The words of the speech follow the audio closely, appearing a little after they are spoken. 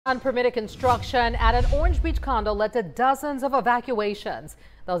Unpermitted construction at an Orange Beach condo led to dozens of evacuations.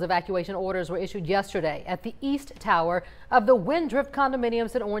 Those evacuation orders were issued yesterday at the East Tower of the Windrift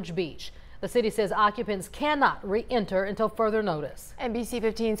condominiums in Orange Beach. The city says occupants cannot re-enter until further notice. NBC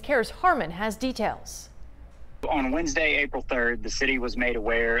 15's Karis Harmon has details. On Wednesday, April 3rd, the city was made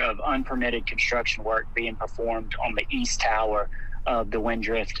aware of unpermitted construction work being performed on the East Tower of the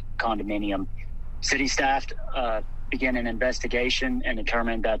Windrift condominium. City staff began an investigation and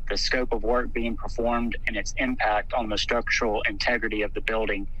determined that the scope of work being performed and its impact on the structural integrity of the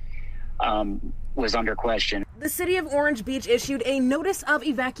building was under question. The city of Orange Beach issued a notice of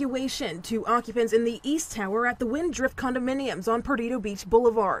evacuation to occupants in the East Tower at the Windrift condominiums on Perdido Beach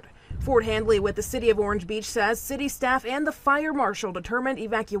Blvd. Ford Handley with the city of Orange Beach says city staff and the fire marshal determined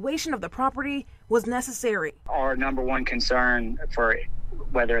evacuation of the property was necessary. Our number one concern for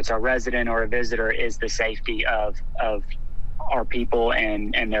whether it's a resident or a visitor is the safety of our people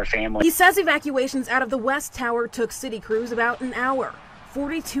and their families. He says evacuations out of the West Tower took city crews about an hour.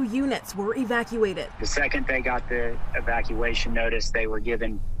 42 units were evacuated. The second they got the evacuation notice, they were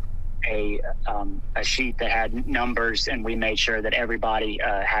given a sheet that had numbers, and we made sure that everybody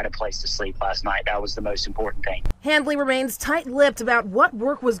had a place to sleep last night. That was the most important thing. Handley remains tight-lipped about what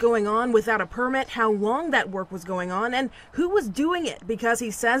work was going on without a permit, how long that work was going on, and who was doing it, because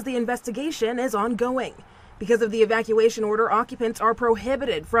he says the investigation is ongoing. Because of the evacuation order, occupants are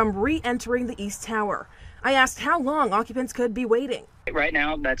prohibited from re-entering the East Tower. I asked how long occupants could be waiting. Right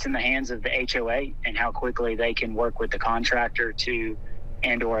now, that's in the hands of the HOA and how quickly they can work with the contractor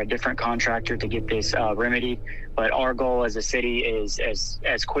or a different contractor to get this remedied. But our goal as a city is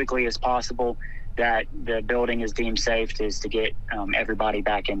as quickly as possible that the building is deemed safe is to get everybody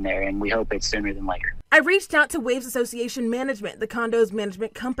back in there, and we hope it's sooner than later. I reached out to Waves Association Management, the condo's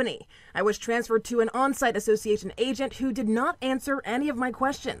management company. I was transferred to an on-site association agent who did not answer any of my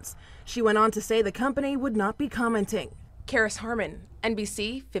questions. She went on to say the company would not be commenting. Karis Harmon,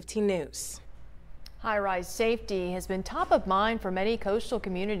 NBC 15 News. High-rise safety has been top of mind for many coastal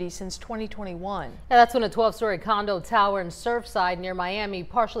communities since 2021. That's when a 12-story condo tower in Surfside near Miami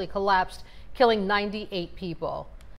partially collapsed, killing 98 people.